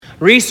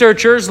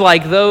Researchers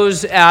like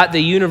those at the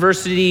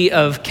University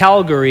of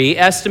Calgary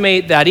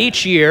estimate that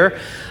each year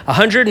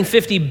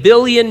 150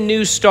 billion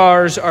new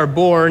stars are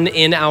born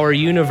in our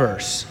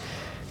universe.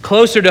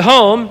 Closer to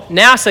home,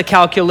 NASA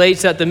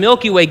calculates that the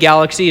Milky Way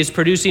galaxy is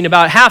producing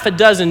about half a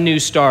dozen new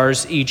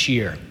stars each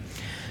year.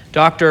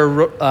 Dr.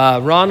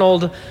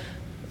 Roland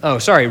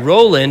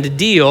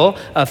Deal,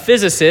 a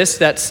physicist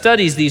that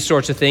studies these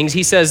sorts of things,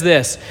 he says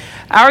this: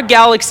 our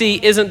galaxy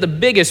isn't the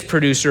biggest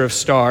producer of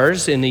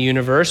stars in the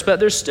universe, but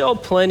there's still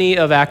plenty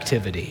of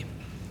activity.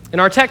 In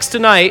our text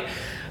tonight,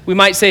 we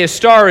might say a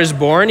star is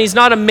born. He's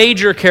not a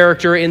major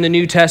character in the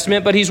New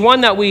Testament, but he's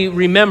one that we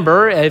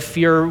remember if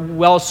you're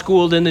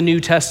well-schooled in the New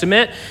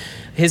Testament.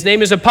 His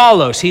name is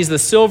Apollos. He's the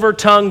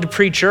silver-tongued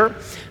preacher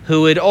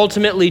who would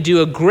ultimately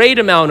do a great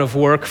amount of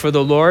work for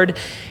the Lord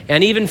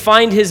and even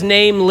find his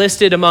name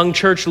listed among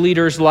church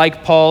leaders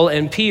like Paul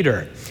and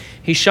Peter.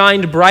 He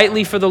shined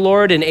brightly for the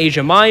Lord in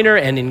Asia Minor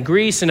and in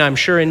Greece, and I'm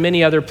sure in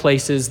many other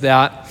places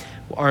that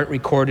aren't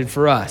recorded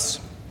for us.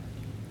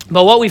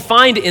 But what we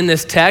find in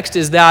this text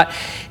is that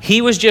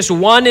he was just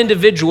one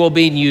individual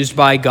being used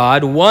by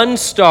God, one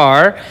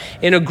star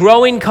in a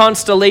growing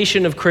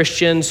constellation of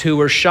Christians who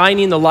were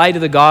shining the light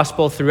of the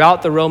gospel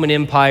throughout the Roman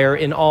Empire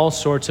in all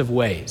sorts of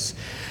ways.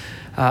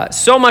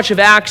 So much of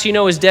Acts,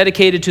 is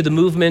dedicated to the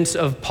movements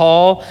of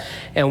Paul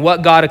and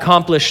what God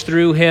accomplished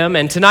through him.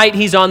 And tonight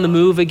he's on the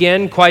move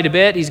again quite a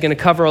bit. He's going to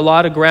cover a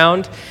lot of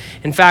ground.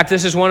 In fact,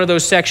 this is one of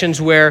those sections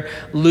where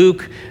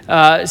Luke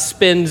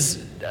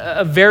spends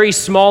a very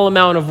small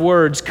amount of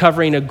words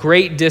covering a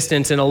great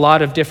distance in a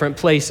lot of different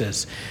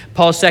places.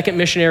 Paul's second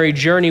missionary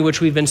journey,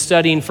 which we've been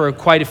studying for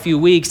quite a few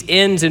weeks,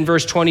 ends in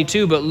verse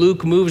 22, but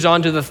Luke moves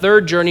on to the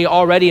third journey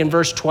already in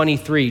verse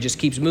 23. Just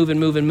keeps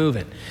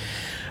moving.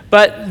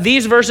 But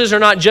these verses are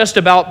not just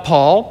about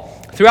Paul.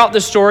 Throughout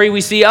the story,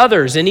 we see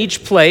others in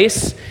each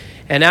place.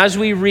 And as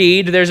we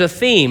read, there's a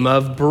theme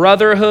of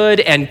brotherhood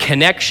and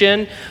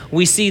connection.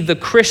 We see the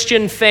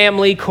Christian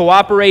family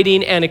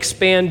cooperating and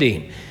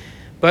expanding.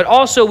 But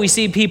also we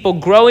see people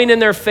growing in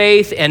their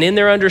faith and in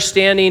their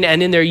understanding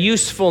and in their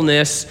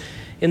usefulness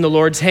in the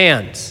Lord's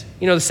hands.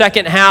 The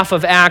second half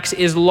of Acts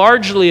is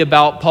largely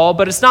about Paul,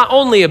 but it's not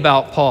only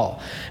about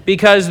Paul.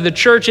 Because the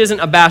church isn't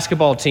a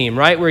basketball team,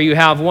 right? Where you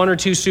have one or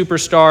two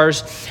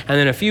superstars and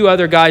then a few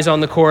other guys on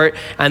the court,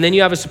 and then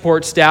you have a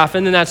support staff,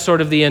 and then that's sort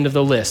of the end of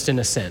the list in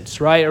a sense,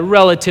 right? A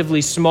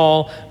relatively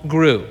small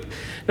group.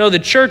 No, the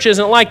church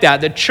isn't like that.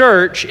 The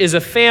church is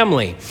a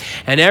family.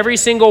 And every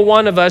single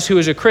one of us who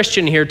is a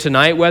Christian here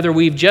tonight, whether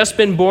we've just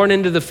been born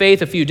into the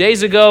faith a few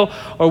days ago,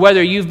 or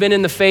whether you've been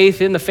in the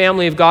faith, in the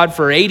family of God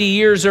for 80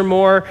 years or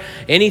more,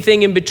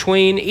 anything in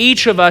between,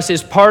 each of us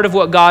is part of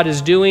what God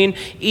is doing.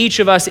 Each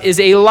of us is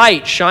a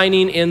light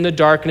shining in the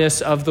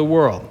darkness of the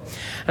world.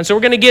 And so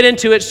we're going to get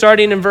into it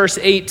starting in verse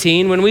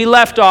 18. When we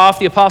left off,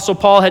 the Apostle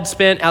Paul had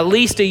spent at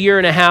least a year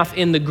and a half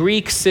in the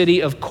Greek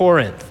city of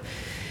Corinth.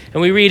 And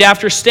we read,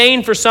 after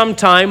staying for some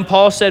time,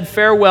 Paul said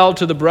farewell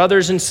to the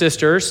brothers and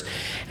sisters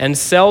and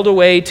sailed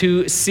away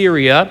to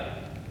Syria,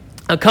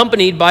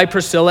 accompanied by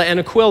Priscilla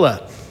and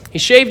Aquila. He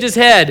shaved his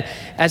head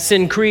at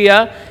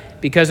Cenchrea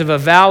because of a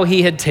vow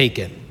he had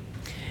taken.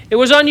 It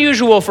was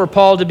unusual for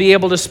Paul to be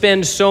able to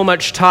spend so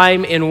much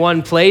time in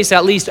one place,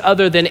 at least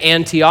other than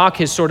Antioch,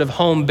 his sort of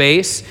home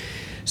base.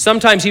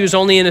 Sometimes he was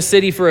only in a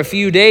city for a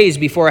few days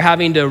before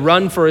having to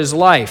run for his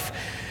life.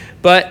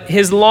 But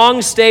his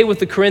long stay with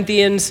the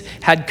Corinthians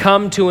had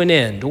come to an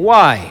end.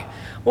 Why?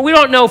 Well, we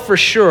don't know for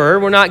sure.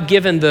 We're not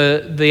given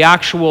the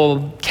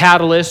actual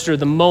catalyst or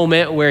the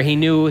moment where he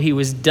knew he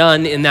was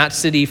done in that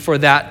city for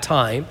that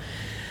time.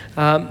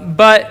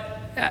 But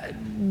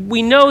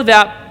we know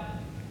that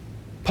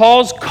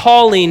Paul's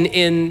calling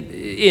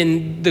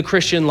in the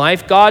Christian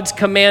life, God's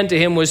command to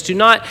him was to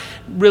not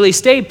really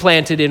stay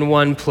planted in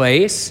one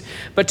place,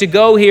 but to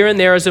go here and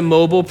there as a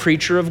mobile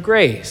preacher of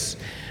grace.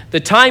 The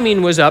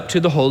timing was up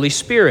to the Holy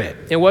Spirit.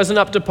 It wasn't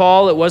up to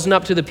Paul. It wasn't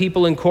up to the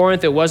people in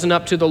Corinth. It wasn't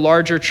up to the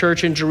larger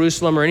church in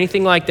Jerusalem or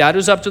anything like that. It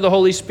was up to the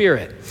Holy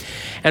Spirit.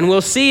 And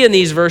we'll see in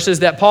these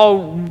verses that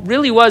Paul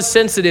really was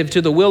sensitive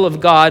to the will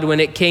of God when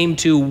it came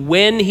to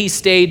when he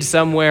stayed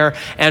somewhere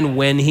and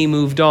when he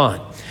moved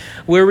on.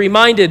 We're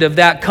reminded of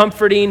that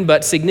comforting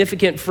but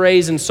significant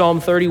phrase in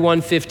Psalm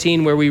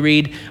 31:15 where we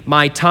read,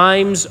 "My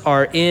times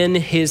are in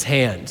his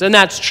hands." And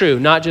that's true,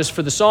 not just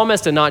for the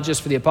psalmist and not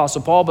just for the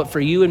Apostle Paul, but for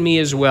you and me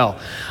as well.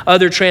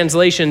 Other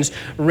translations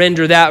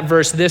render that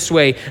verse this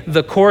way,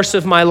 "The course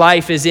of my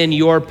life is in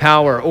your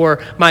power," or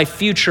 "My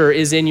future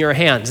is in your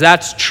hands."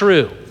 That's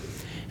true,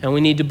 and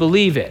we need to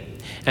believe it.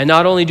 And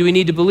not only do we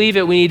need to believe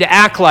it, we need to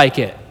act like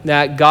it,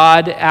 that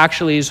God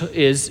actually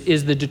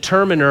is the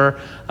determiner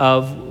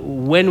of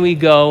when we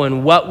go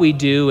and what we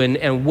do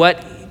and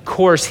what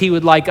course he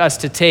would like us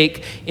to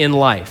take in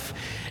life.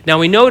 Now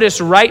we notice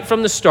right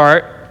from the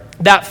start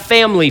that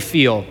family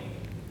feel.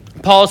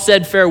 Paul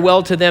said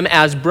farewell to them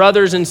as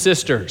brothers and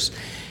sisters.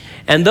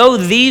 And though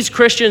these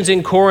Christians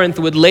in Corinth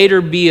would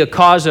later be a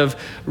cause of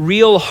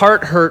real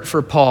heart hurt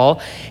for Paul,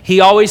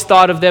 he always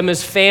thought of them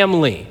as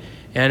family.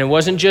 And it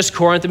wasn't just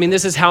Corinth. I mean,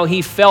 this is how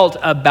he felt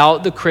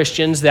about the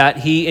Christians that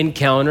he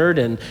encountered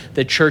and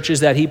the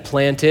churches that he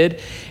planted.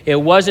 It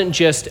wasn't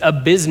just a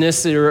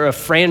business or a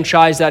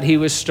franchise that he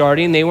was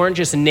starting. They weren't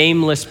just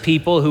nameless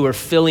people who were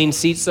filling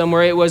seats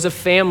somewhere. It was a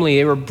family.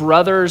 They were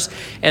brothers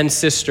and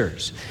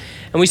sisters.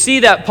 And we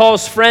see that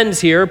Paul's friends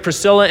here,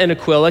 Priscilla and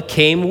Aquila,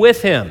 came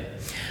with him.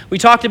 We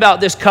talked about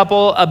this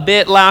couple a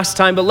bit last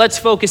time, but let's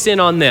focus in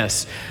on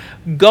this.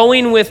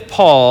 Going with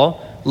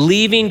Paul,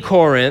 leaving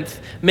Corinth,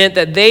 meant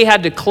that they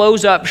had to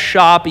close up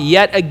shop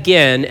yet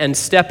again and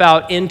step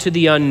out into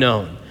the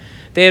unknown.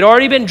 They had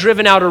already been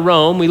driven out of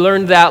Rome. We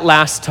learned that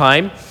last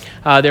time.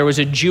 There was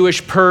a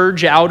Jewish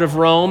purge out of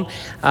Rome.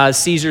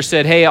 Caesar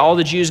said, hey, all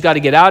the Jews got to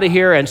get out of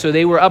here. And so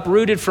they were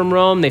uprooted from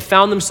Rome. They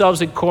found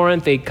themselves at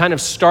Corinth. They kind of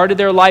started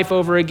their life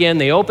over again.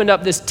 They opened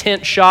up this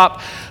tent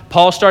shop.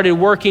 Paul started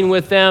working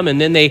with them,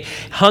 and then they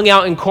hung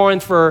out in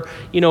Corinth for,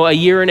 a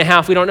year and a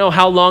half. We don't know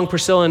how long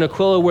Priscilla and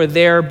Aquila were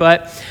there,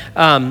 but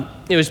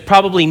it was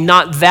probably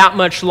not that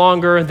much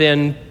longer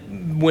than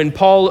when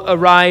Paul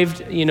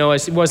arrived.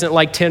 It wasn't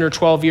like 10 or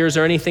 12 years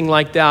or anything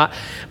like that.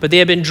 But they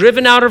had been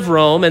driven out of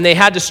Rome, and they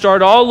had to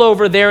start all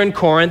over there in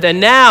Corinth, and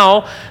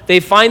now they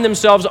find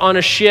themselves on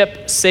a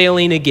ship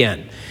sailing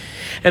again.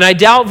 And I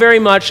doubt very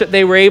much that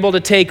they were able to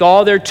take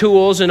all their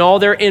tools and all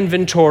their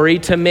inventory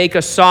to make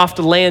a soft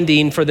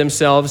landing for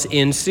themselves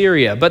in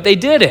Syria. But they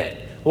did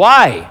it.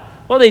 Why?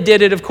 Well, they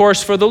did it, of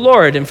course, for the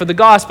Lord and for the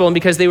gospel and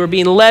because they were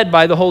being led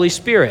by the Holy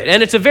Spirit.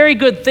 And it's a very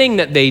good thing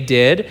that they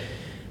did,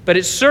 but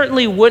it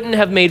certainly wouldn't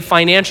have made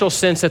financial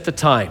sense at the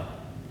time.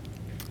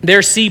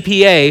 Their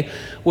CPA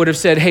would have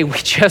said, hey, we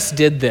just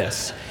did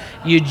this.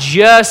 You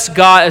just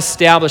got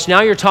established.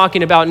 Now you're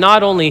talking about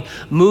not only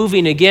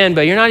moving again,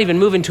 but you're not even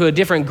moving to a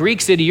different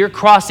Greek city. You're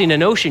crossing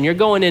an ocean. You're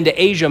going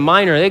into Asia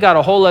Minor. They got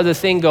a whole other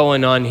thing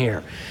going on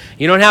here.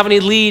 You don't have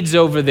any leads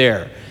over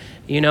there,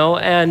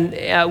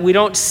 and we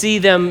don't see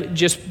them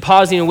just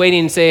pausing and waiting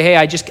and say, hey,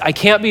 I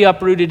can't be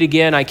uprooted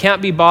again. I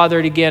can't be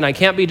bothered again. I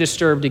can't be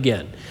disturbed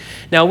again.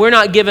 Now, we're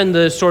not given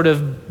the sort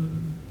of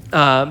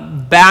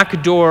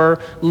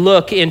backdoor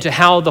look into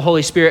how the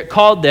Holy Spirit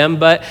called them,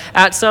 but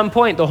at some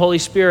point the Holy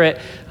Spirit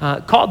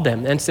called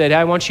them and said,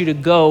 I want you to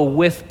go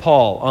with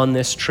Paul on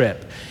this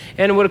trip.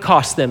 And it would have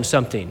cost them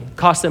something,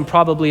 cost them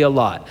probably a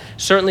lot,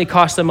 certainly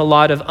cost them a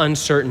lot of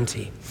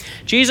uncertainty.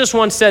 Jesus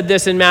once said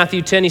this in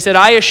Matthew 10. He said,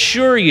 I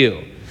assure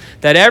you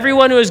that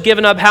everyone who has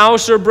given up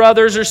house or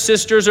brothers or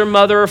sisters or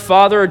mother or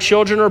father or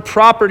children or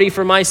property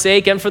for my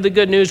sake and for the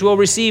good news will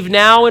receive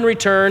now in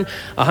return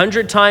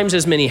 100 times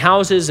as many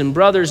houses and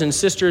brothers and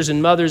sisters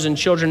and mothers and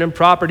children and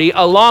property,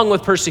 along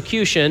with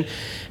persecution.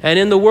 And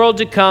in the world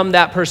to come,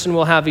 that person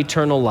will have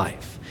eternal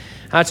life.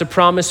 That's a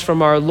promise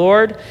from our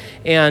Lord.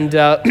 And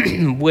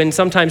when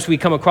sometimes we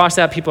come across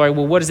that, people are like,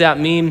 well, what does that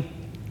mean?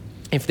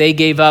 If they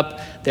gave up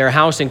their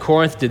house in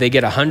Corinth, did they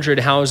get 100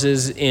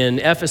 houses in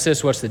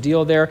Ephesus? What's the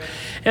deal there?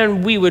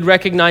 And we would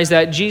recognize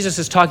that Jesus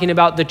is talking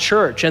about the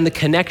church and the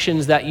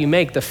connections that you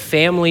make, the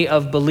family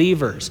of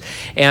believers,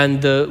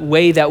 and the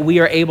way that we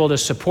are able to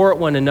support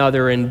one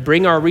another and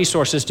bring our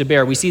resources to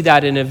bear. We see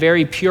that in a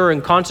very pure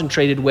and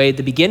concentrated way at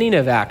the beginning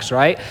of Acts,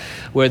 right?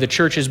 Where the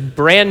church is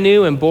brand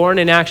new and born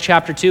in Acts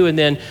chapter 2, and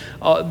then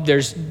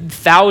there's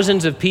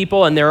thousands of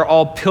people, and they're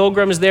all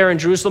pilgrims there in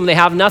Jerusalem. They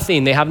have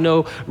nothing. They have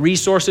no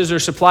resources or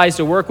supplies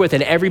to work with,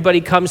 and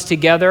everybody comes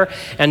together,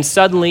 and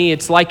suddenly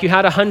it's like you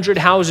had 100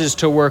 houses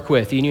to work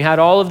with, and you had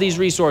all of these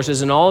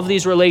resources and all of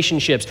these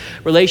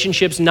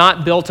relationships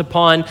not built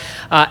upon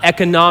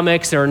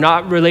economics, or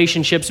not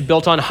relationships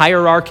built on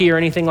hierarchy or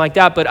anything like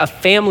that, but a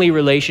family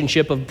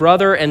relationship of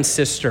brother and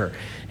sister.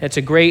 It's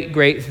a great,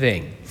 great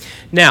thing.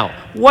 Now,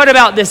 what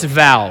about this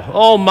vow?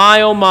 Oh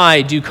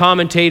my, do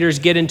commentators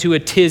get into a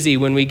tizzy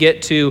when we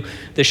get to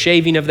the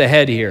shaving of the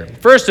head here?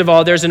 First of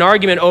all, there's an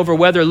argument over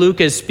whether Luke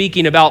is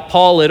speaking about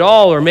Paul at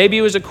all, or maybe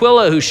it was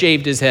Aquila who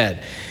shaved his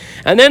head.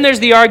 And then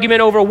there's the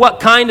argument over what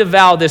kind of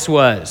vow this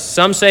was.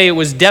 Some say it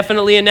was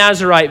definitely a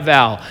Nazirite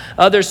vow.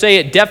 Others say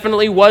it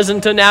definitely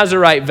wasn't a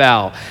Nazirite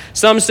vow.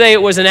 Some say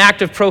it was an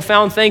act of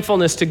profound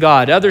thankfulness to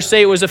God. Others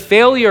say it was a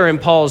failure in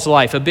Paul's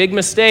life, a big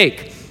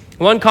mistake.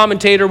 One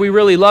commentator we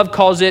really love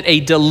calls it a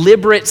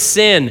deliberate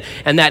sin,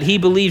 and that he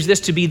believes this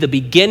to be the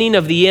beginning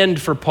of the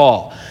end for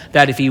Paul.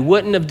 That if he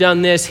wouldn't have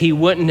done this, he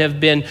wouldn't have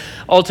been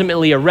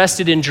ultimately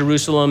arrested in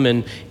Jerusalem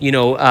and,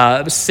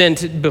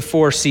 sent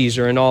before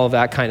Caesar and all of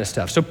that kind of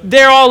stuff. So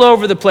they're all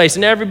over the place,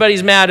 and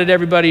everybody's mad at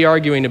everybody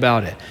arguing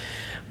about it.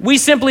 We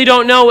simply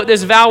don't know what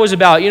this vow was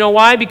about. You know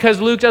why?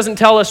 Because Luke doesn't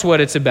tell us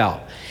what it's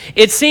about.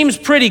 It seems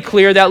pretty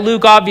clear that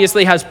Luke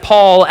obviously has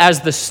Paul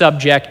as the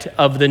subject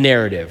of the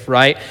narrative,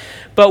 right?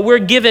 But we're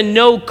given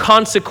no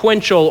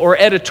consequential or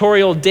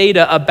editorial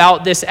data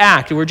about this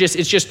act.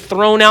 It's just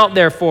thrown out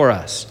there for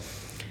us.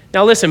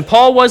 Now listen,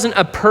 Paul wasn't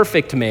a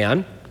perfect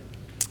man.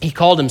 He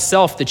called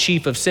himself the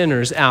chief of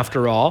sinners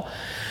after all.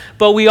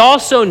 But we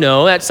also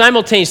know that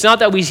simultaneously, not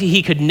that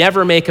he could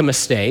never make a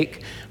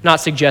mistake, I'm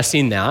not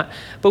suggesting that,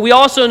 but we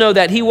also know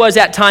that he was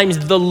at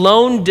times the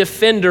lone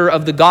defender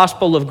of the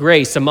gospel of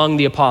grace among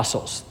the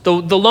apostles, the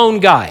lone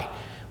guy.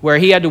 where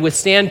he had to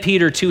withstand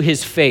Peter to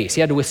his face.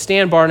 He had to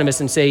withstand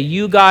Barnabas and say,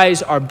 you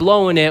guys are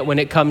blowing it when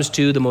it comes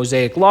to the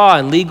Mosaic law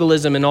and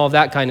legalism and all of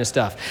that kind of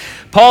stuff.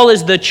 Paul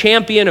is the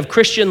champion of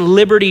Christian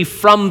liberty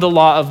from the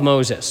law of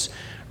Moses,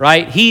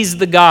 right? He's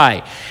the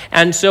guy.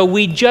 And so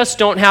we just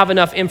don't have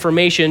enough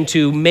information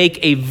to make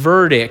a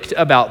verdict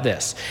about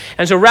this.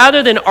 And so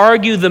rather than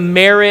argue the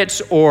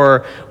merits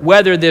or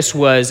whether this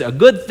was a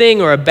good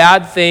thing or a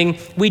bad thing,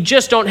 we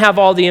just don't have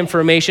all the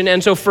information.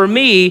 And so for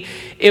me,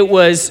 it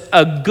was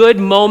a good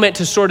moment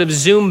to sort of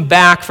zoom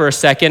back for a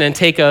second and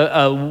take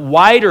a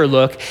wider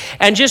look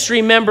and just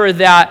remember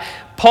that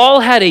Paul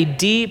had a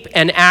deep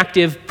and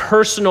active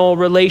personal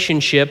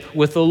relationship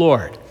with the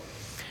Lord.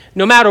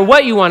 No matter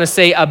what you want to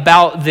say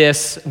about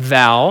this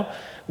vow,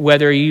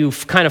 whether you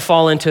kind of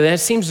fall into that, it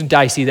seems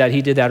dicey that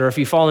he did that, or if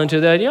you fall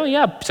into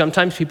that,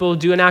 sometimes people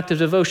do an act of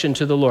devotion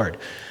to the Lord.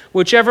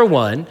 Whichever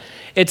one,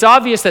 it's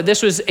obvious that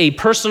this was a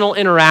personal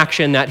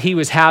interaction that he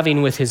was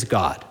having with his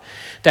God,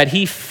 that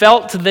he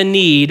felt the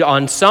need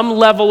on some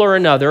level or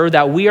another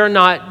that we are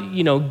not,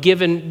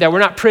 given, that we're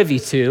not privy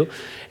to,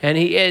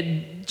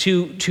 and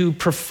to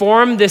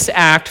perform this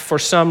act for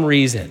some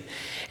reason.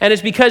 And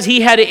it's because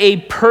he had a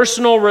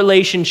personal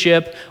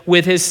relationship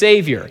with his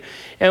Savior.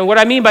 And what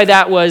I mean by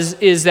that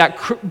is that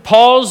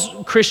Paul's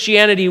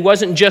Christianity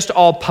wasn't just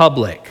all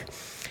public.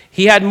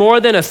 He had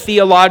more than a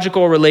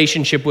theological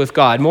relationship with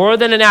God, more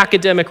than an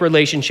academic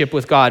relationship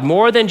with God,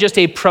 more than just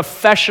a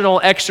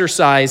professional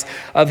exercise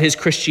of his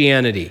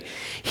Christianity.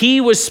 He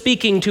was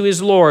speaking to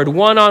his Lord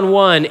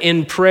one-on-one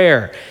in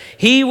prayer.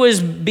 He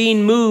was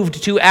being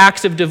moved to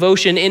acts of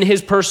devotion in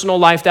his personal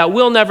life that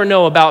we'll never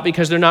know about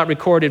because they're not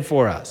recorded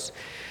for us.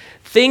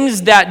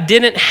 Things that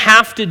didn't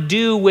have to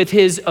do with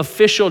his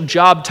official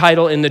job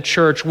title in the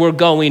church were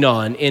going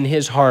on in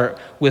his heart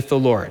with the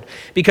Lord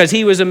because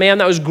he was a man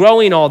that was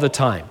growing all the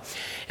time.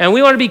 And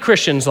we want to be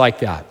Christians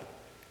like that.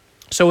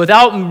 So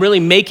without really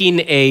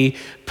making a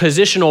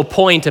positional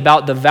point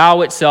about the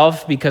vow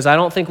itself, because I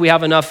don't think we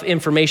have enough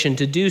information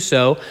to do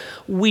so,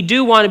 we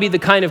do want to be the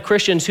kind of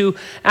Christians who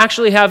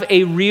actually have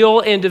a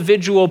real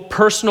individual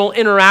personal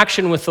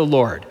interaction with the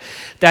Lord.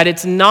 That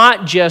it's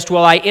not just,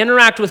 I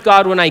interact with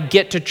God when I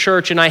get to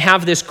church and I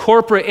have this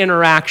corporate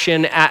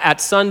interaction at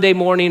Sunday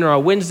morning or a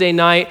Wednesday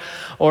night,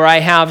 or I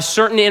have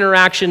certain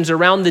interactions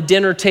around the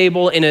dinner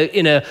table in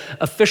a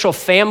official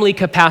family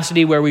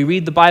capacity where we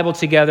read the Bible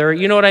together.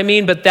 You know what I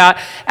mean? But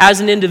that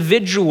as an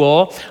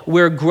individual,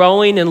 we're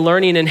growing and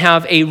learning and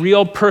have a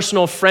real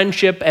personal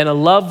friendship and a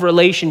love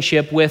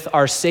relationship with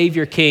our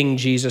Savior King,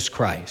 Jesus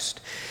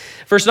Christ.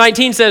 Verse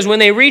 19 says, when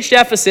they reached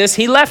Ephesus,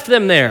 he left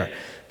them there,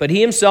 but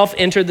he himself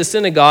entered the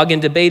synagogue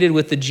and debated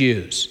with the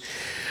Jews.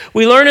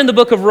 We learn in the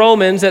book of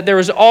Romans that there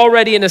was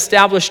already an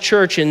established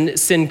church in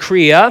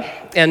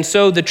Cenchrea, and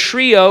so the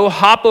trio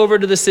hop over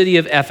to the city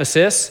of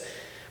Ephesus.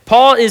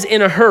 Paul is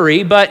in a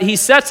hurry, but he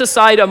sets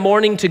aside a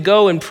morning to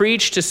go and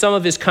preach to some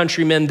of his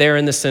countrymen there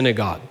in the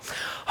synagogue.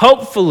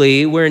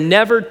 Hopefully, we're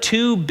never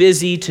too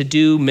busy to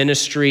do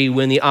ministry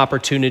when the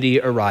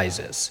opportunity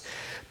arises.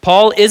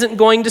 Paul isn't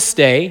going to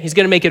stay. He's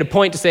going to make it a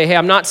point to say, hey,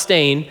 I'm not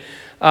staying.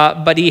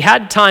 But he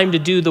had time to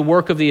do the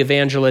work of the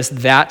evangelist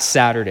that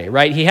Saturday,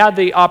 right? He had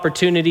the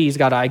opportunity.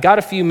 I got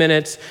a few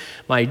minutes.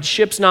 My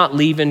ship's not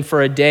leaving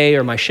for a day,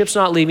 or my ship's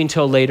not leaving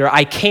till later.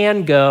 I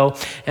can go,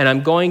 and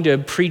I'm going to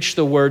preach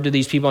the word to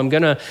these people. I'm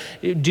going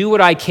to do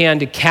what I can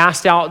to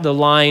cast out the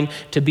line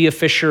to be a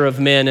fisher of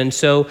men. And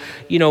so,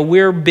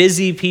 we're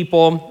busy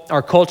people.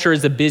 Our culture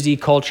is a busy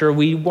culture.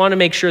 We want to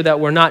make sure that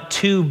we're not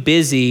too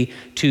busy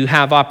to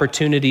have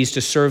opportunities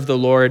to serve the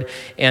Lord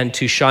and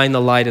to shine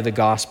the light of the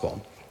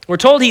gospel. We're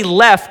told he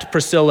left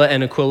Priscilla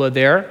and Aquila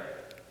there.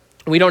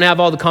 We don't have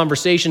all the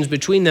conversations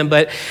between them,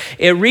 but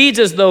it reads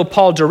as though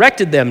Paul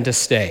directed them to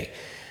stay.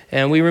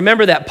 And we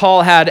remember that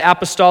Paul had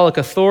apostolic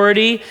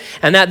authority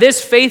and that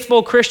this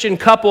faithful Christian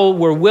couple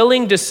were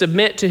willing to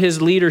submit to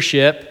his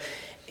leadership,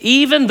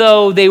 even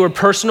though they were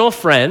personal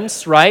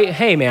friends, right?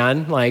 Hey,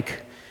 man,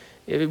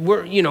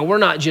 we're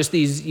not just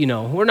these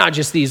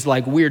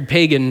weird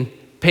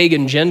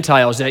pagan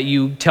Gentiles that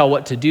you tell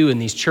what to do in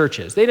these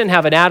churches. They didn't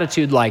have an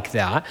attitude like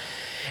that.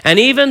 And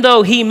even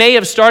though he may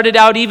have started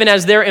out even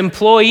as their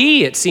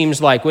employee, it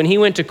seems like, when he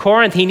went to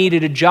Corinth, he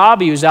needed a job.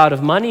 He was out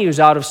of money. He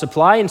was out of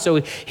supply. And so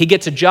he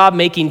gets a job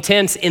making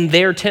tents in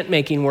their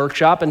tent-making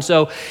workshop. And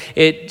so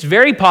it's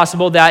very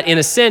possible that, in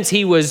a sense,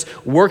 he was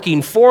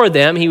working for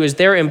them. He was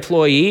their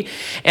employee.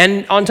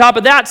 And on top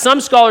of that,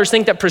 some scholars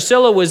think that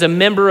Priscilla was a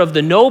member of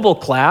the noble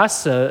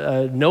class,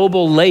 a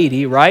noble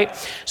lady, right?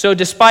 So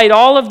despite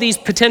all of these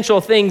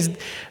potential things,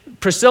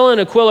 Priscilla and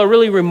Aquila, a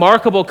really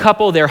remarkable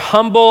couple. They're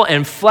humble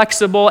and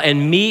flexible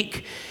and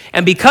meek.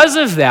 And because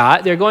of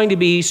that, they're going to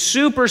be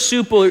super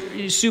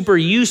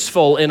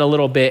useful in a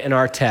little bit in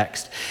our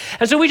text.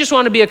 And so we just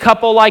want to be a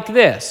couple like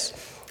this.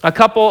 We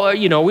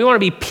want to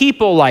be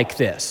people like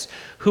this,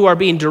 who are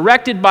being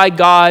directed by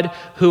God,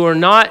 who are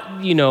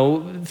not,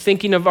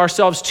 thinking of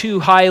ourselves too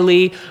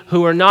highly,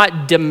 who are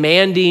not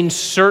demanding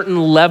certain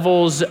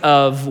levels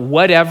of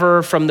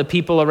whatever from the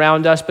people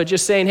around us, but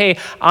just saying, hey,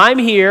 I'm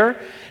here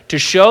to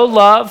show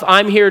love.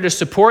 I'm here to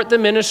support the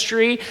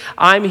ministry.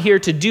 I'm here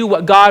to do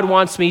what God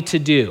wants me to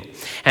do.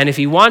 And if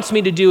he wants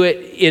me to do it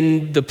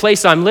in the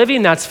place I'm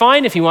living, that's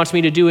fine. If he wants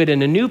me to do it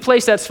in a new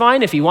place, that's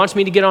fine. If he wants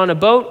me to get on a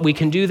boat, we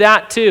can do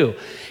that too.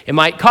 It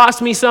might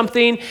cost me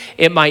something.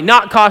 It might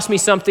not cost me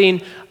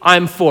something.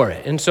 I'm for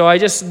it. And so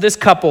this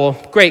couple,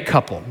 great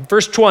couple.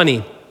 Verse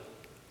 20,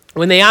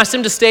 when they asked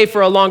him to stay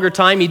for a longer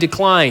time, he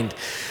declined.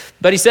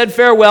 But he said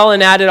farewell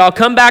and added, I'll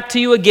come back to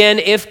you again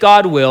if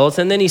God wills.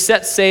 And then he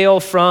set sail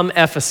from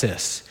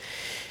Ephesus.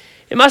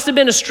 It must have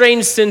been a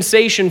strange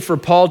sensation for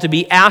Paul to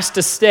be asked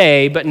to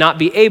stay, but not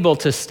be able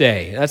to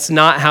stay. That's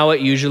not how it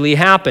usually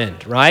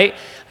happened, right?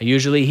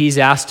 Usually he's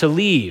asked to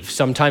leave,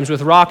 sometimes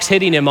with rocks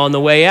hitting him on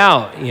the way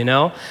out,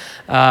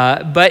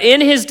 But in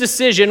his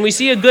decision, we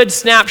see a good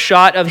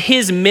snapshot of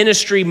his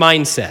ministry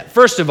mindset.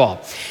 First of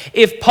all,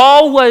 if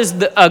Paul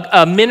was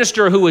a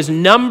minister who was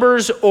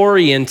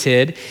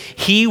numbers-oriented,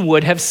 he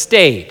would have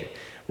stayed,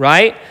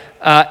 right?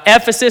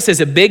 Ephesus is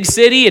a big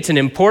city. It's an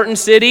important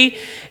city.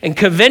 And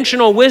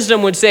conventional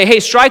wisdom would say, hey,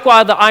 strike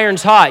while the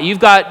iron's hot. You've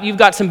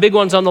got some big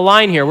ones on the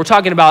line here. We're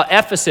talking about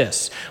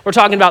Ephesus. We're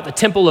talking about the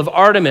Temple of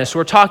Artemis.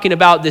 We're talking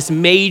about this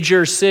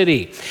major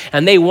city.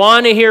 And they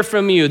want to hear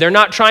from you. They're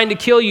not trying to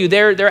kill you.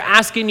 They're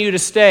asking you to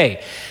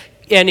stay.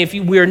 And if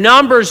we're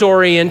numbers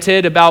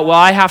oriented about, well,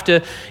 I have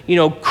to,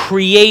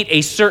 create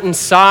a certain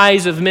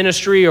size of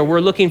ministry, or we're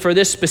looking for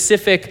this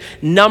specific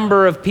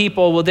number of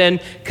people, well, then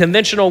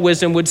conventional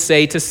wisdom would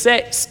say to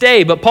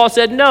stay. But Paul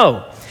said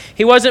no.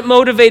 He wasn't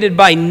motivated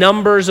by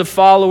numbers of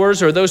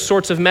followers or those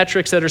sorts of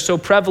metrics that are so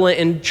prevalent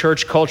in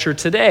church culture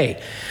today.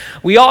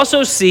 We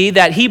also see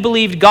that he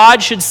believed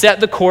God should set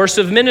the course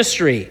of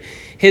ministry.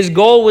 His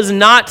goal was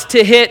not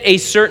to hit a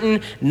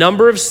certain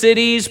number of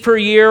cities per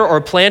year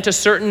or plant a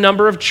certain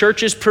number of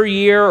churches per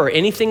year or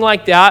anything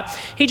like that.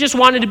 He just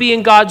wanted to be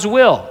in God's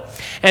will.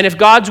 And if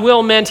God's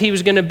will meant he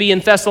was going to be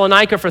in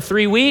Thessalonica for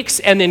 3 weeks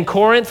and in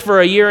Corinth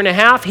for 1.5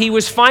 years, he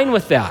was fine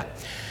with that.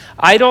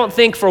 I don't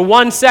think for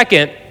 1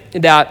 second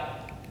that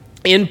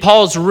in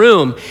Paul's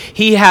room,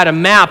 he had a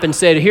map and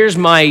said, here's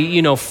my,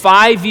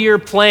 5-year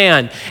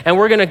plan, and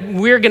we're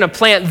gonna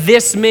plant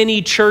this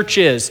many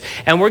churches,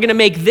 and we're gonna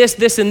make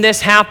this, and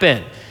this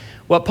happen.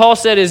 What Paul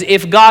said is,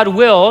 if God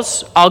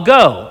wills, I'll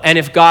go, and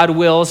if God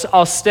wills,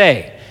 I'll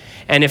stay.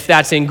 And if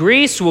that's in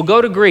Greece, we'll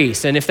go to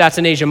Greece, and if that's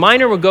in Asia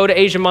Minor, we'll go to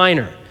Asia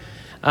Minor.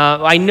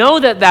 I know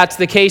that that's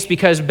the case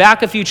because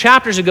back a few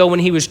chapters ago when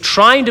he was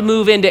trying to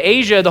move into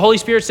Asia, the Holy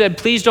Spirit said,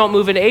 please don't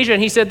move into Asia,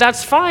 and he said,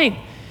 that's fine.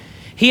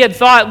 He had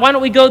thought, why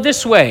don't we go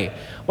this way?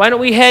 Why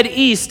don't we head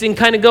east and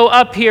kind of go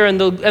up here?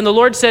 And the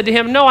Lord said to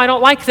him, no, I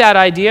don't like that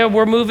idea.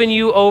 We're moving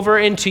you over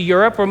into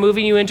Europe. We're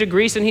moving you into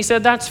Greece. And he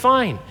said, that's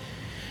fine.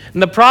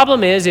 And the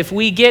problem is if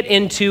we get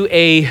into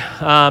a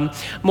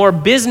more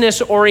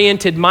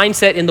business-oriented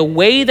mindset in the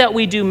way that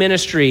we do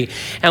ministry,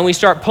 and we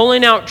start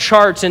pulling out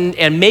charts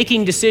and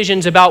making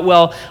decisions about,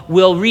 well,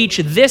 we'll reach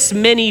this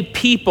many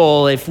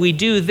people if we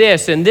do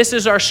this, and this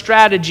is our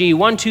strategy,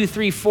 1, 2,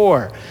 3,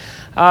 4.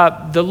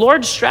 The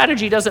Lord's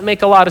strategy doesn't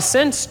make a lot of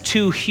sense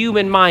to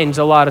human minds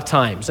a lot of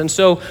times. And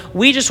so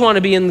we just want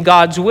to be in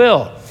God's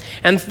will.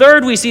 And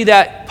third, we see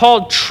that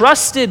Paul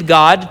trusted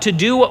God to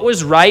do what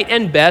was right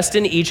and best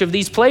in each of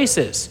these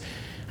places.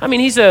 I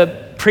mean, he's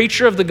a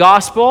preacher of the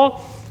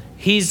gospel.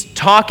 He's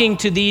talking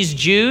to these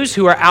Jews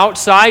who are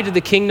outside of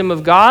the kingdom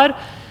of God.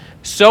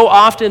 So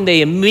often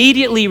they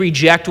immediately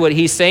reject what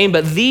he's saying,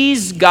 but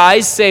these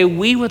guys say,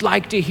 we would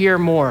like to hear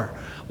more.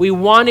 We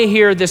want to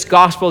hear this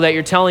gospel that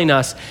you're telling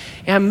us.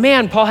 And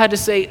man, Paul had to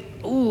say,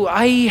 ooh,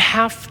 I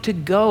have to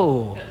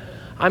go.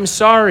 I'm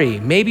sorry.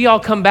 Maybe I'll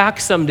come back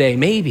someday.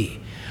 Maybe.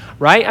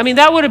 Right? I mean,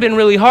 that would have been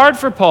really hard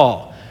for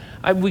Paul.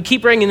 We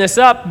keep bringing this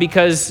up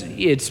because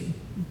it's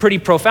pretty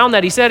profound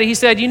that he said it. He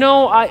said,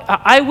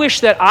 I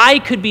wish that I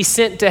could be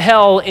sent to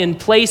hell in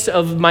place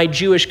of my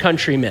Jewish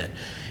countrymen.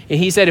 And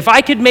he said, if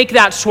I could make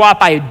that swap,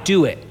 I'd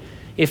do it.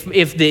 If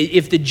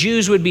the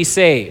Jews would be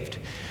saved.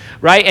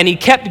 Right? And he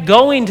kept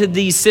going to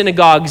these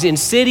synagogues in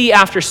city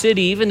after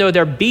city, even though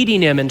they're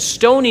beating him and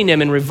stoning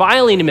him and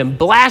reviling him and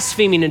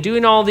blaspheming and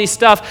doing all these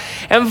stuff.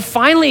 And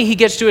finally he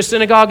gets to a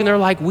synagogue and they're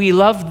like, we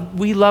love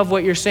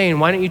what you're saying.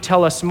 Why don't you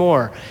tell us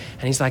more?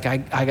 And he's like, I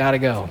gotta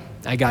go.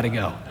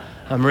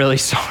 I'm really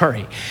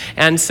sorry.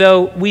 And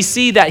so we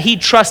see that he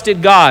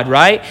trusted God,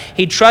 right?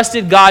 He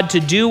trusted God to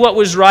do what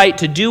was right,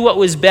 to do what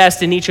was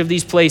best in each of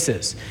these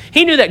places.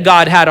 He knew that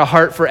God had a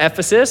heart for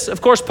Ephesus. Of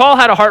course, Paul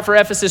had a heart for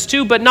Ephesus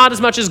too, but not as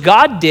much as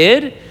God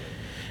did.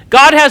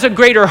 God has a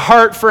greater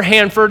heart for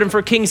Hanford and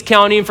for Kings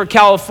County and for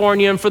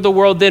California and for the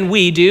world than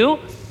we do,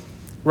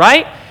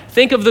 right?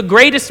 Think of the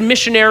greatest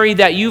missionary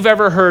that you've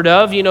ever heard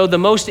of, the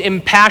most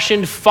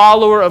impassioned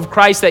follower of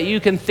Christ that you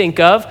can think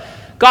of.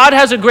 God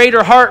has a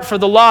greater heart for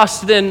the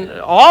lost than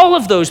all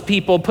of those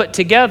people put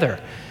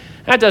together.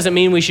 That doesn't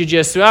mean we should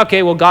just,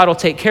 okay, well, God will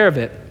take care of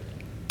it.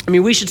 I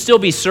mean, we should still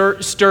be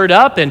stirred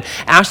up and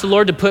ask the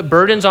Lord to put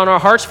burdens on our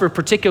hearts for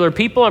particular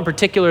people and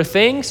particular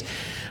things.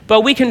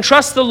 But we can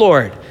trust the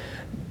Lord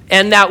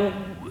and that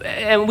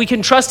and we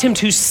can trust him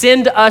to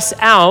send us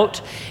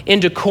out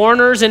into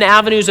corners and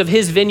avenues of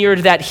his vineyard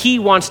that he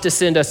wants to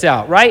send us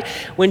out, right?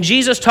 When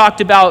Jesus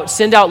talked about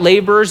send out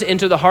laborers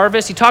into the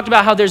harvest, he talked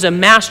about how there's a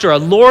master, a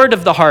Lord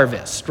of the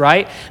harvest,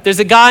 right? There's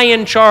a guy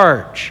in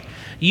charge.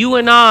 You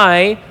and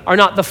I are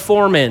not the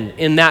foreman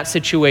in that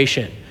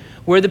situation.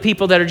 We're the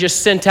people that are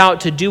just sent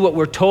out to do what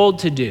we're told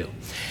to do.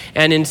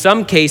 And in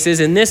some cases,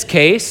 in this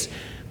case,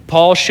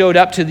 Paul showed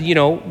up to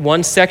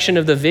one section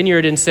of the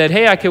vineyard and said,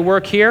 hey, I could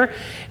work here.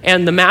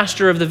 And the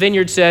master of the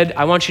vineyard said,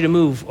 I want you to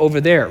move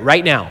over there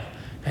right now.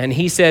 And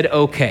he said,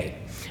 okay.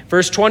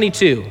 Verse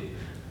 22,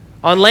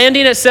 on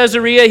landing at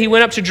Caesarea, he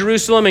went up to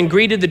Jerusalem and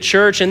greeted the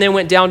church and then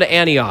went down to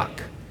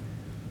Antioch.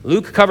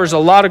 Luke covers a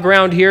lot of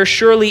ground here.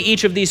 Surely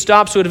each of these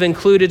stops would have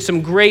included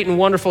some great and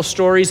wonderful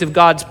stories of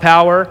God's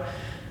power.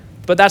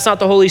 But that's not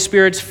the Holy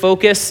Spirit's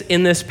focus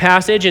in this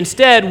passage.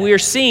 Instead, we're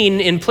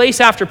seeing in place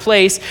after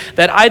place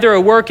that either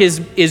a work is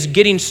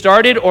getting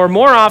started or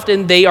more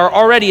often they are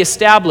already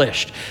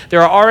established.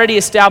 There are already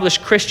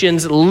established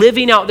Christians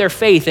living out their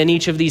faith in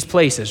each of these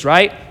places,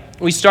 right?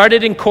 We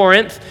started in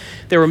Corinth.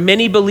 There were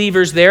many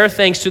believers there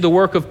thanks to the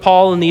work of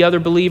Paul and the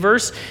other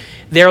believers.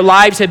 Their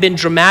lives have been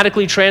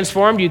dramatically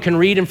transformed. You can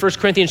read in 1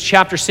 Corinthians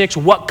chapter 6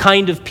 what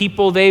kind of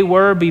people they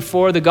were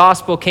before the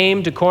gospel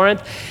came to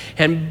Corinth.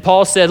 And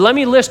Paul said, let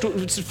me list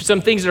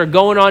some things that are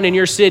going on in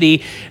your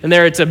city. And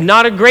it's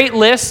not a great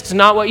list,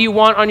 not what you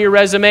want on your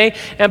resume.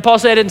 And Paul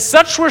said, and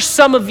such were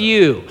some of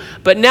you,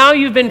 but now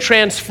you've been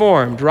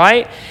transformed,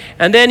 right?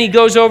 And then he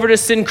goes over to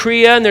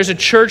Cenchrea, and there's a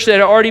church that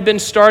had already been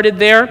started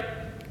there.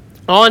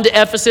 On to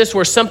Ephesus,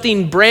 where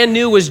something brand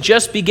new was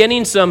just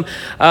beginning, some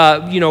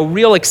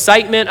real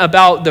excitement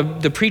about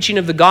the preaching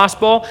of the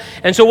gospel.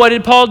 And so what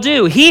did Paul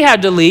do? He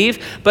had to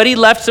leave, but he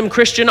left some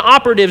Christian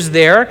operatives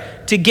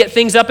there to get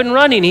things up and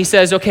running. He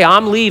says, okay,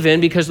 I'm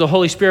leaving because the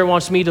Holy Spirit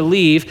wants me to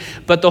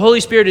leave, but the Holy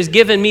Spirit has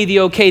given me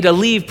the okay to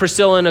leave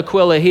Priscilla and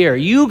Aquila here.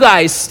 You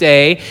guys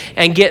stay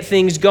and get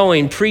things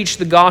going, preach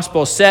the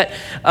gospel, set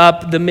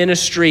up the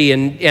ministry,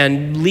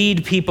 and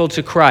lead people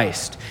to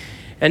Christ.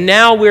 And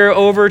now we're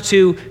over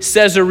to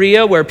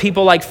Caesarea, where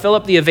people like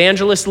Philip the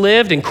evangelist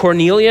lived, and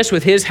Cornelius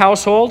with his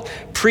household,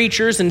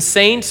 preachers and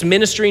saints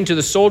ministering to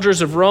the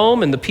soldiers of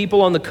Rome and the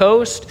people on the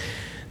coast.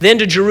 Then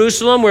to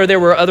Jerusalem, where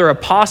there were other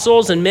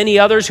apostles and many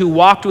others who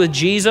walked with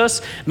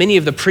Jesus. Many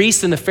of the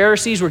priests and the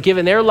Pharisees were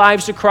giving their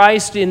lives to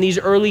Christ in these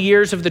early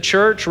years of the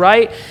church,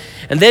 right?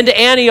 And then to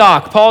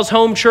Antioch, Paul's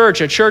home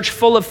church, a church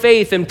full of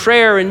faith and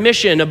prayer and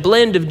mission, a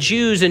blend of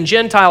Jews and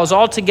Gentiles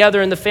all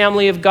together in the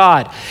family of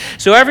God.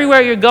 So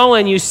everywhere you're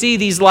going, you see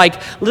these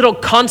like little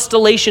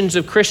constellations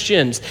of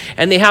Christians,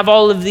 and they have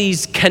all of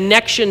these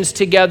connections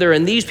together,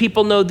 and these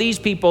people know these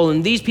people,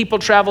 and these people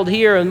traveled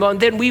here, and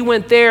then we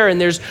went there, and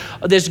there's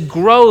this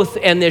growth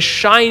and this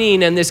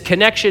shining and this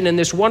connection and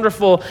this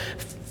wonderful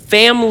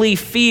family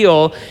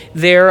feel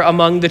there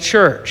among the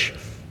church.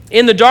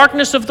 In the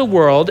darkness of the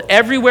world,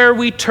 everywhere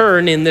we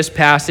turn in this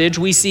passage,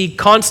 we see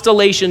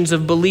constellations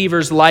of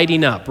believers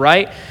lighting up,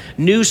 right?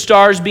 New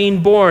stars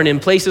being born in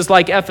places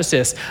like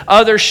Ephesus,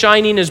 others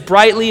shining as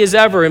brightly as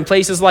ever in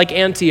places like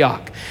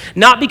Antioch.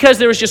 Not because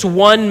there was just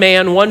one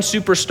man, one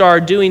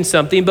superstar doing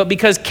something, but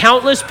because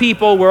countless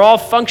people were all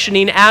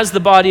functioning as the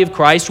body of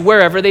Christ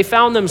wherever they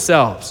found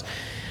themselves.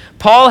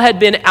 Paul had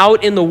been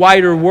out in the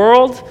wider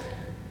world,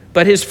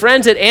 but his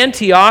friends at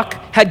Antioch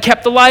had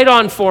kept the light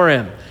on for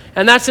him.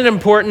 And that's an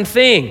important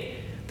thing.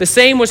 The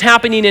same was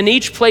happening in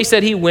each place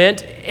that he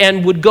went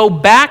and would go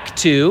back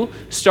to,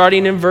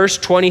 starting in verse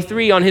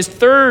 23, on his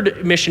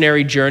third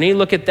missionary journey.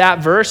 Look at that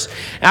verse.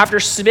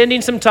 After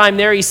spending some time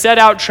there, he set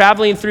out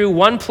traveling through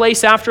one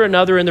place after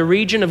another in the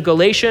region of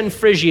Galatia and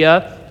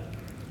Phrygia,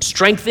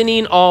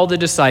 strengthening all the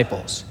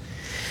disciples.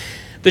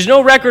 There's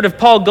no record of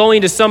Paul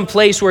going to some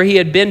place where he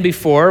had been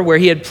before, where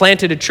he had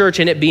planted a church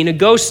and it being a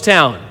ghost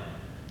town.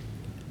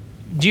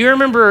 Do you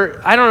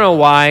remember, I don't know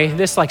why,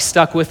 this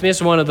stuck with me.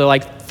 It's one of the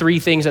 3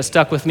 things that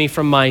stuck with me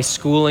from my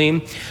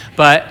schooling.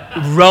 But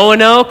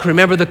Roanoke,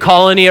 remember the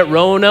colony at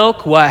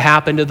Roanoke? What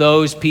happened to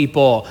those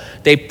people?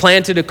 They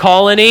planted a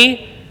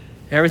colony,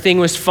 everything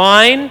was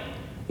fine.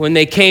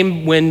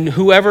 When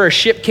whoever a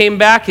ship came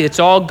back, it's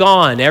all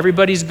gone.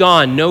 Everybody's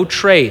gone, no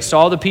trace.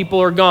 All the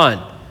people are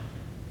gone.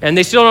 And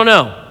they still don't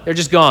know. They're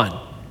just gone.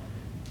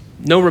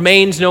 No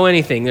remains, no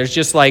anything. There's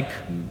just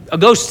a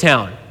ghost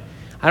town.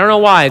 I don't know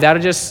why.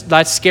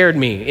 That scared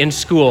me in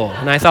school.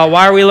 And I thought,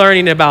 why are we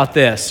learning about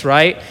this,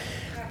 right?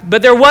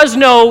 But there was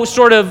no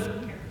sort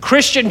of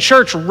Christian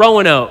church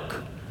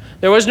Roanoke.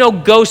 There was no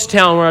ghost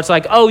town where it's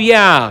oh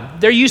yeah,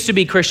 there used to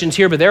be Christians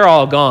here, but they're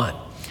all gone.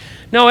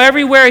 No,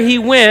 everywhere he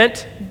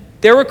went,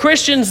 there were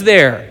Christians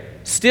there,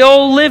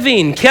 still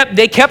living.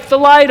 They kept the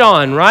light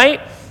on, right?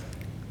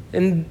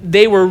 And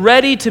they were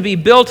ready to be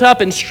built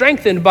up and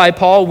strengthened by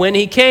Paul when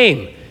he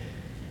came.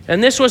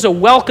 And this was a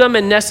welcome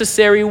and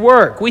necessary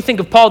work. We think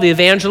of Paul the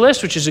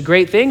evangelist, which is a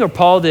great thing, or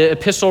Paul the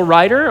epistle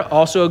writer,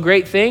 also a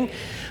great thing.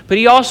 But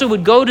he also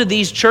would go to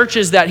these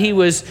churches that he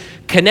was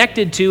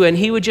connected to, and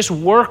he would just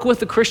work with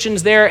the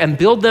Christians there and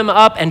build them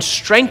up and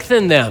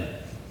strengthen them.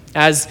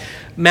 As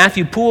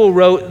Matthew Poole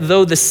wrote,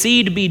 though the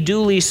seed be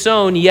duly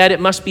sown, yet it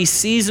must be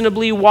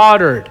seasonably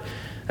watered.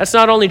 That's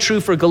not only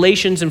true for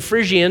Galatians and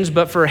Phrygians,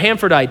 but for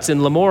Hermaphrodites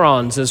and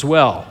Lamorons as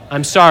well.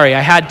 I'm sorry,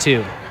 I had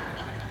to.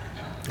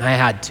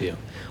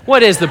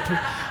 What is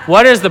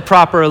the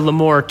proper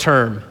Lamor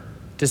term?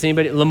 Does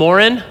anybody,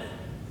 Lamoran?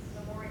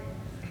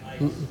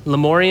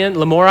 Lamorian?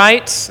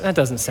 Lamorites? That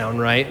doesn't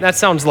sound right. That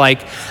sounds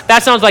like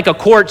a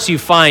quartz you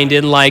find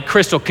in like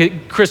Crystal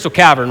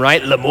Cavern,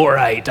 right?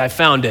 Lamorite, I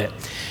found it.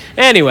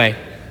 Anyway,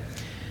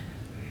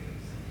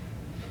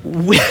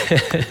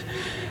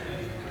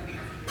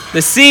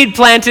 the seed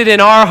planted in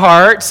our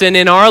hearts and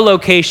in our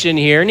location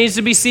here needs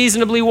to be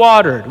seasonably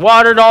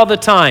watered all the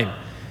time.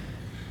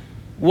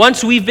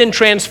 Once we've been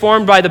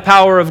transformed by the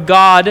power of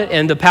God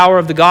and the power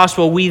of the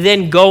gospel, we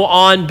then go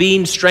on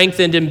being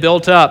strengthened and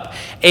built up,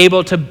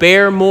 able to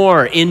bear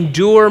more,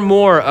 endure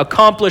more,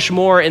 accomplish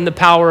more in the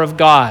power of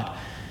God.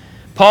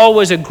 Paul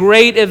was a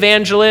great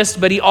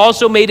evangelist, but he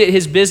also made it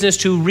his business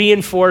to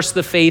reinforce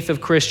the faith of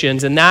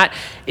Christians, and that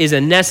is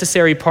a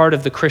necessary part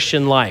of the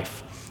Christian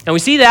life. And we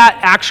see that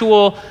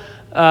actual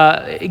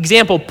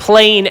example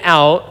playing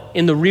out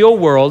in the real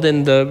world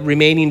in the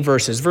remaining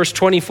verses. Verse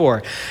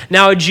 24.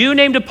 Now a Jew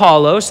named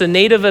Apollos, a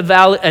native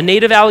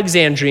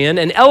Alexandrian,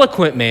 an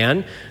eloquent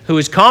man who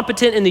is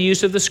competent in the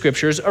use of the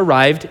scriptures,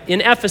 arrived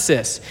in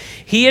Ephesus.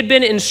 He had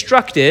been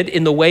instructed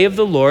in the way of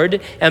the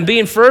Lord, and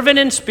being fervent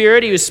in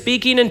spirit, he was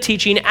speaking and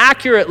teaching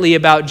accurately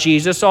about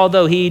Jesus,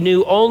 although he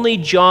knew only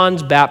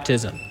John's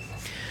baptism.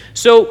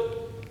 So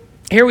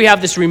here we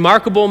have this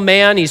remarkable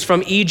man. He's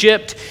from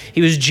Egypt. He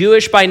was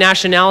Jewish by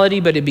nationality,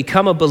 but had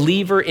become a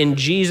believer in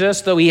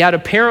Jesus, though he had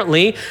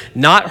apparently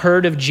not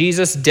heard of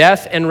Jesus'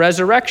 death and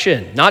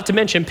resurrection, not to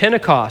mention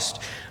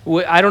Pentecost.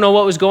 I don't know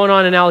what was going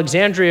on in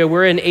Alexandria.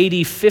 We're in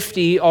AD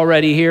 50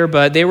 already here,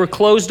 but they were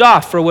closed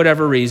off for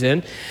whatever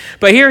reason.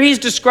 But here he's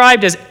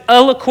described as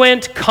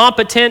eloquent,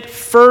 competent,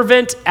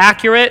 fervent,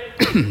 accurate.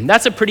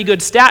 That's a pretty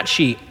good stat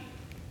sheet.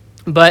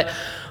 But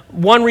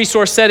one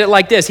resource said it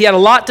like this: he had a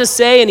lot to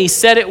say and he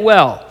said it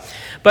well.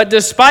 But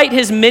despite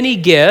his many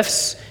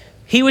gifts,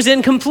 he was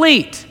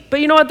incomplete. But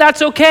you know what?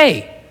 That's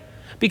okay,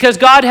 because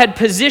God had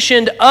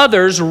positioned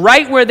others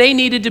right where they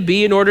needed to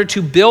be in order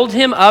to build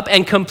him up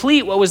and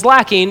complete what was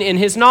lacking in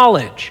his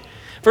knowledge.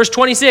 Verse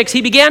 26,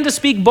 he began to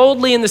speak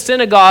boldly in the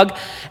synagogue.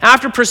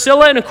 After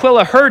Priscilla and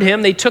Aquila heard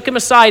him, they took him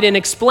aside and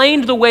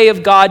explained the way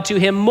of God to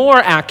him more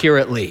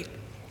accurately.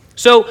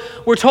 So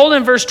we're told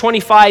in verse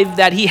 25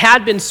 that he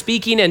had been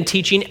speaking and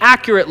teaching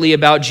accurately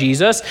about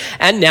Jesus,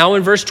 and now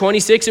in verse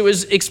 26 it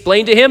was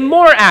explained to him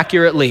more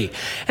accurately.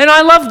 And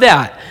I love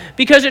that,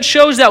 because it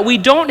shows that we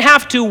don't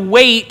have to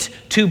wait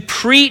to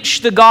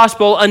preach the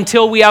gospel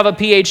until we have a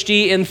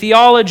PhD in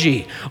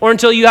theology, or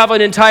until you have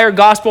an entire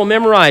gospel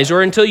memorized,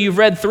 or until you've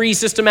read 3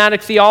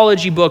 systematic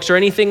theology books or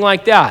anything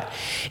like that.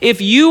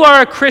 If you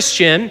are a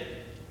Christian,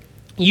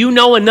 you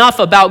know enough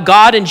about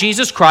God and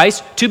Jesus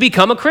Christ to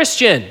become a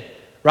Christian.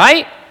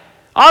 Right?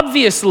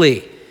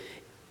 Obviously.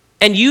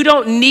 And you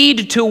don't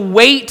need to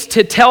wait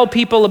to tell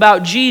people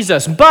about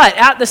Jesus. But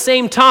at the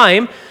same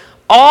time,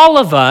 all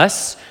of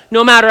us,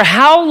 no matter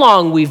how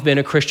long we've been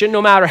a Christian,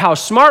 no matter how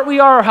smart we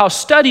are or how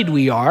studied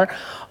we are,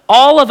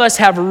 all of us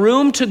have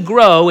room to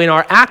grow in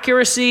our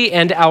accuracy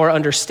and our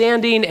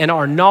understanding and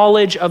our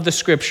knowledge of the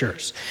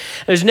scriptures.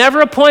 There's never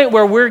a point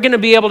where we're going to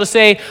be able to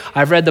say,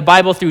 I've read the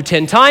Bible through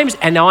 10 times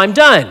and now I'm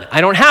done.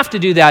 I don't have to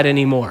do that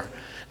anymore.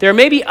 There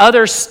may be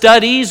other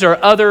studies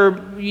or other,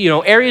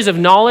 areas of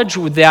knowledge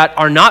that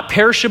are not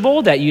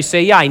perishable, that you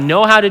say, yeah, I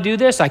know how to do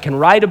this. I can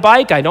ride a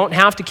bike. I don't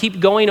have to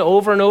keep going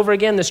over and over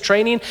again, this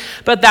training.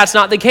 But that's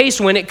not the case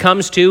when it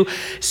comes to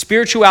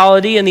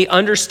spirituality and the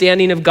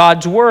understanding of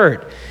God's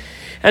word.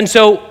 And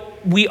so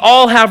we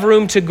all have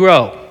room to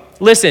grow.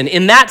 Listen,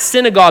 in that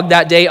synagogue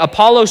that day,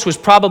 Apollos was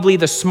probably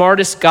the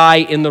smartest guy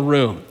in the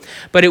room.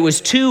 But it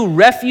was 2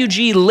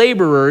 refugee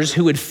laborers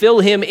who would fill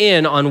him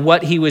in on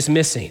what he was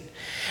missing.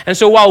 And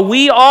so while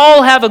we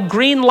all have a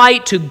green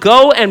light to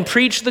go and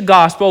preach the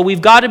gospel,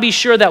 we've got to be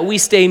sure that we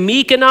stay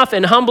meek enough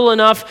and humble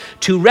enough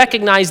to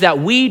recognize that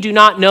we do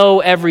not know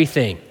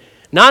everything.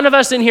 None of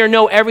us in here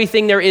know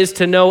everything there is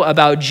to know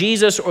about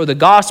Jesus or the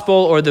gospel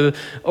or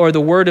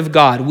the word of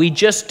God. We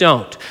just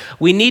don't.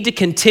 We need to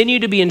continue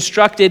to be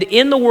instructed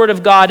in the word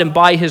of God and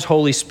by his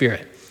Holy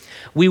Spirit.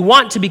 We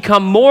want to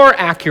become more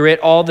accurate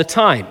all the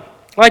time.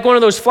 Like one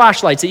of those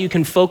flashlights that you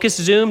can focus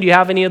zoom. Do you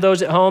have any of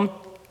those at home?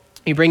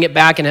 You bring it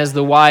back and has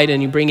the wide,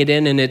 and you bring it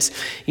in and it's,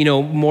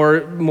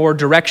 more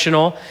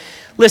directional.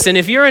 Listen,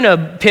 if you're in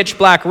a pitch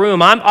black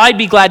room, I'd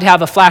be glad to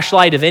have a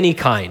flashlight of any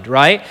kind,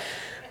 right?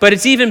 But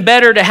it's even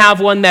better to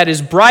have one that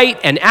is bright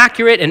and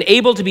accurate and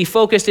able to be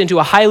focused into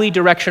a highly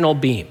directional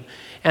beam.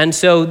 And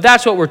so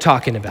that's what we're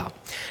talking about.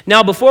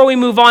 Now, before we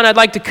move on, I'd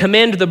like to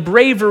commend the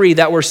bravery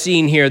that we're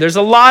seeing here. There's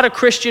a lot of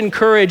Christian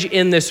courage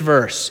in this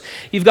verse.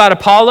 You've got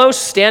Apollos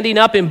standing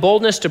up in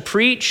boldness to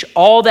preach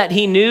all that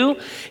he knew.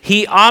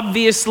 He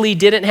obviously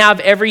didn't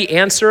have every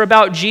answer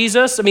about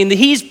Jesus. I mean,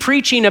 he's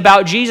preaching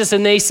about Jesus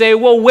and they say,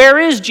 well, where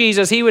is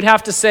Jesus? He would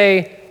have to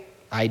say,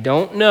 I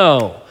don't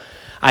know.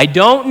 I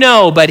don't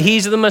know, but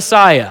he's the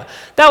Messiah.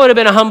 That would have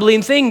been a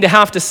humbling thing to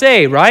have to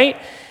say,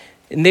 right?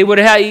 And they would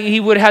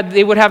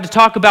have to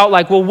talk about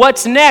like, well,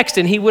 what's next?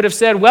 And he would have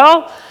said,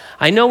 well,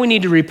 I know we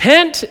need to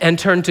repent and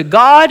turn to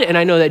God, and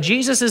I know that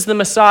Jesus is the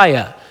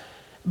Messiah.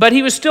 But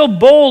he was still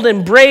bold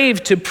and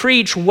brave to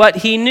preach what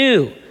he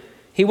knew.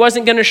 He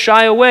wasn't going to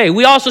shy away.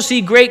 We also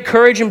see great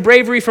courage and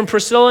bravery from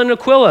Priscilla and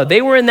Aquila.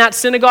 They were in that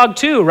synagogue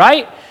too,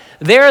 right?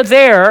 They're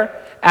there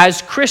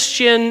as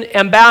Christian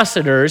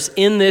ambassadors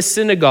in this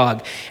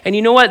synagogue. And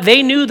you know what?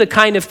 They knew the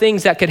kind of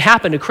things that could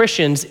happen to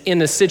Christians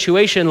in a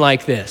situation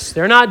like this.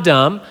 They're not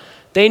dumb.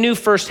 They knew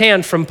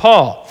firsthand from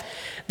Paul.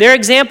 Their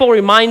example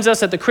reminds us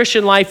that the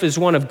Christian life is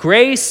one of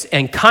grace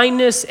and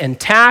kindness and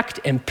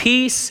tact and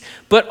peace,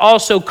 but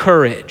also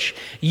courage.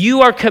 You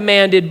are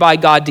commanded by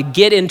God to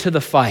get into the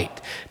fight,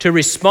 to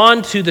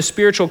respond to the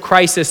spiritual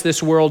crisis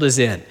this world is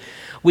in.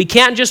 We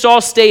can't just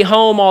all stay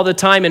home all the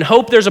time and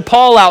hope there's a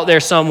Paul out there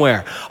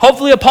somewhere.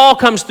 Hopefully a Paul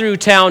comes through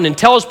town and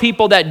tells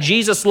people that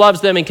Jesus loves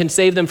them and can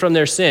save them from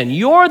their sin.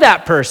 You're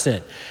that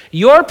person.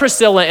 You're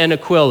Priscilla and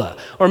Aquila.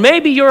 Or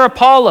maybe you're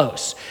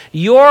Apollos.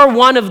 You're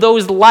one of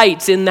those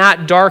lights in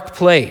that dark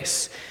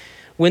place.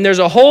 When there's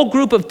a whole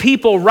group of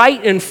people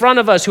right in front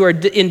of us who are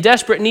in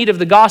desperate need of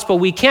the gospel,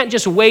 we can't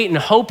just wait and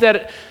hope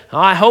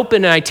I hope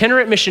an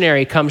itinerant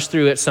missionary comes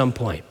through at some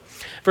point.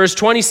 Verse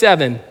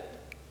 27.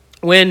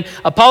 When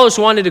Apollos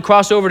wanted to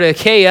cross over to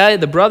Achaia,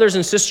 the brothers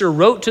and sisters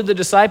wrote to the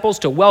disciples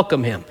to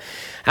welcome him.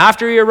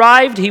 After he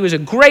arrived, he was a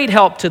great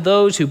help to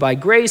those who by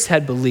grace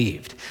had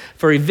believed,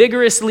 for he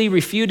vigorously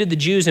refuted the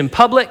Jews in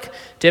public,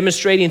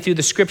 demonstrating through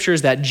the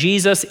scriptures that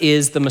Jesus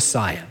is the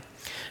Messiah.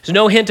 There's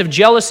no hint of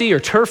jealousy or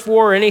turf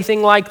war or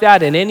anything like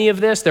that in any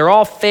of this. They're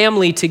all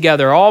family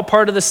together, all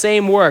part of the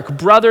same work,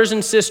 brothers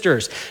and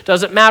sisters.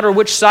 Doesn't matter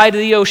which side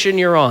of the ocean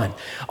you're on.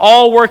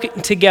 All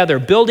working together,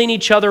 building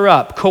each other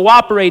up,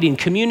 cooperating,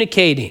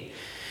 communicating.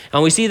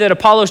 And we see that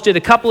Apollos did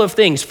a couple of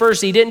things.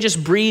 First, he didn't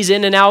just breeze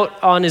in and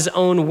out on his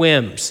own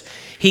whims.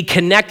 He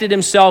connected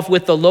himself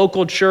with the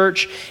local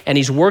church, and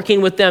he's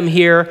working with them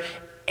here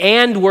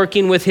and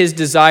working with his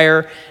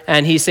desire.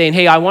 And he's saying,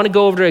 hey, I want to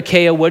go over to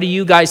Achaia. What do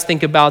you guys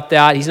think about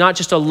that? He's not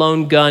just a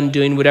lone gun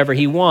doing whatever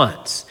he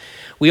wants.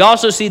 We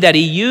also see that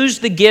he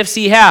used the gifts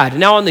he had.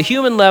 Now, on the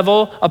human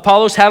level,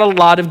 Apollos had a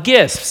lot of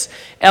gifts,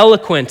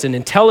 eloquence and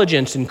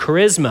intelligence and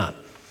charisma.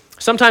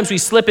 Sometimes we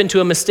slip into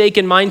a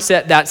mistaken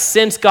mindset that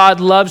since God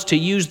loves to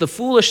use the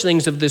foolish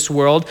things of this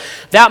world,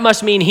 that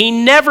must mean he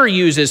never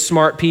uses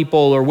smart people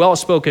or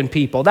well-spoken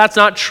people. That's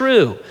not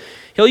true.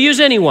 He'll use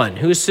anyone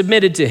who is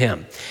submitted to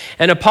him.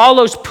 And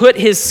Apollos put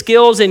his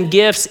skills and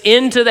gifts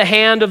into the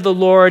hand of the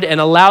Lord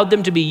and allowed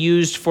them to be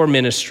used for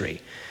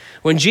ministry.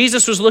 When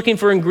Jesus was looking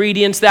for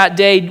ingredients that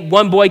day,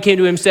 one boy came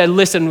to him and said,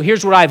 listen,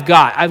 here's what I've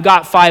got. I've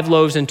got 5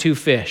 loaves and 2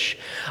 fish.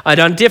 And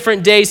on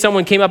different days,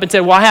 someone came up and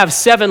said, well, I have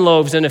 7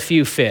 loaves and a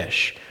few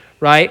fish,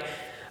 right?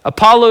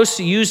 Apollos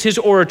used his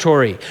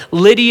oratory.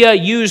 Lydia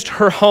used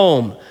her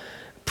home.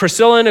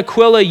 Priscilla and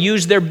Aquila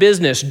used their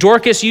business.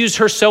 Dorcas used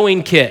her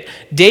sewing kit.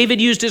 David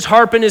used his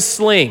harp and his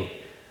sling.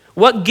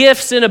 What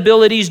gifts and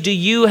abilities do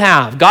you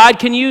have? God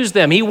can use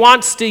them. He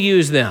wants to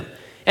use them.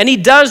 And he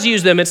does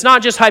use them. It's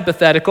not just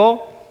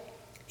hypothetical.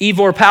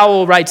 Ivor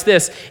Powell writes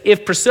this,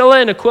 if Priscilla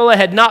and Aquila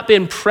had not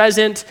been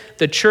present,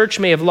 the church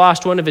may have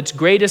lost one of its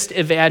greatest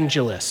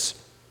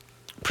evangelists.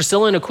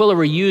 Priscilla and Aquila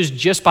were used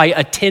just by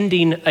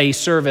attending a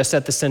service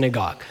at the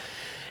synagogue.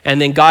 And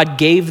then God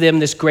gave them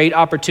this great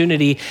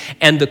opportunity,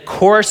 and the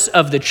course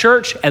of the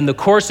church and the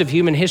course of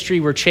human history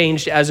were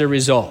changed as a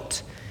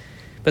result.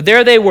 But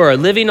there they were,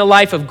 living a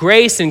life of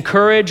grace and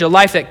courage, a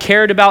life that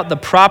cared about the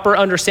proper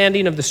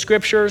understanding of the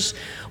scriptures,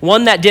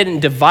 one that didn't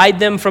divide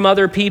them from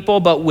other people,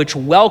 but which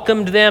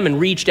welcomed them and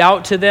reached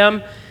out to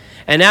them.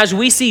 And as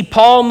we see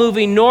Paul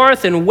moving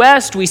north and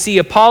west, we see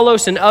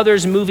Apollos and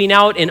others moving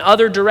out in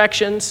other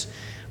directions.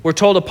 We're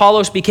told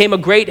Apollos became a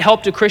great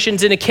help to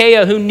Christians in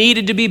Achaia who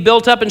needed to be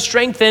built up and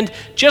strengthened,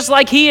 just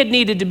like he had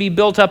needed to be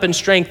built up and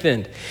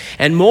strengthened.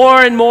 And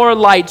more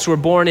lights were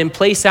born in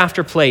place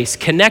after place,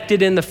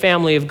 connected in the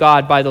family of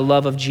God by the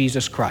love of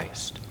Jesus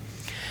Christ.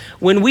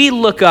 When we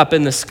look up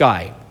in the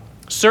sky,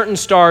 certain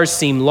stars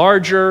seem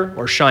larger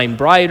or shine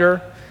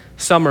brighter.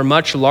 Some are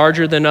much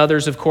larger than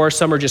others, of course.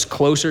 Some are just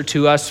closer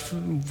to us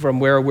from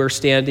where we're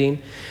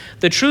standing.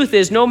 The truth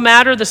is, no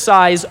matter the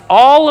size,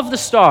 all of the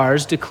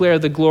stars declare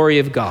the glory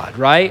of God,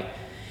 right?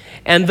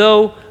 And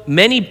though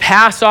many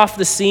pass off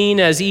the scene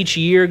as each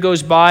year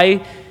goes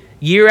by,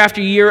 year after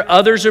year,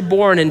 others are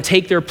born and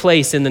take their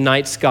place in the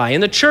night sky.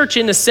 And the church,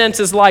 in a sense,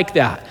 is like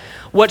that.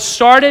 What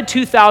started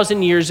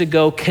 2,000 years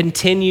ago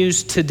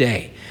continues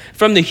today.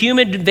 From the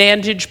human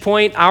vantage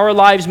point, our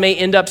lives may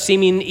end up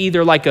seeming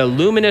either like a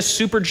luminous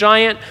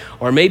supergiant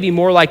or maybe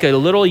more like a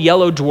little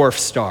yellow dwarf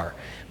star.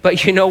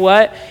 But you know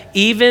what?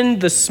 Even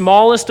the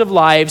smallest of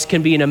lives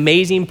can be an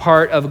amazing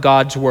part of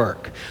God's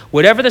work.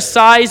 Whatever the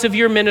size of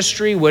your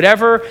ministry,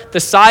 whatever the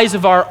size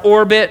of our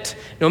orbit,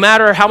 no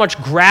matter how much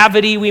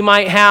gravity we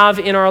might have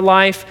in our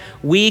life,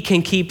 we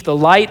can keep the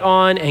light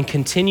on and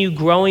continue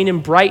growing in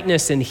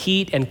brightness and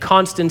heat and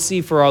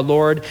constancy for our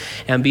Lord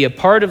and be a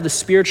part of the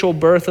spiritual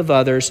birth of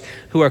others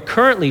who are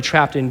currently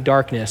trapped in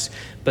darkness,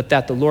 but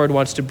that the Lord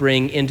wants to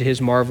bring into his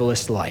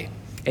marvelous light.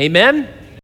 Amen?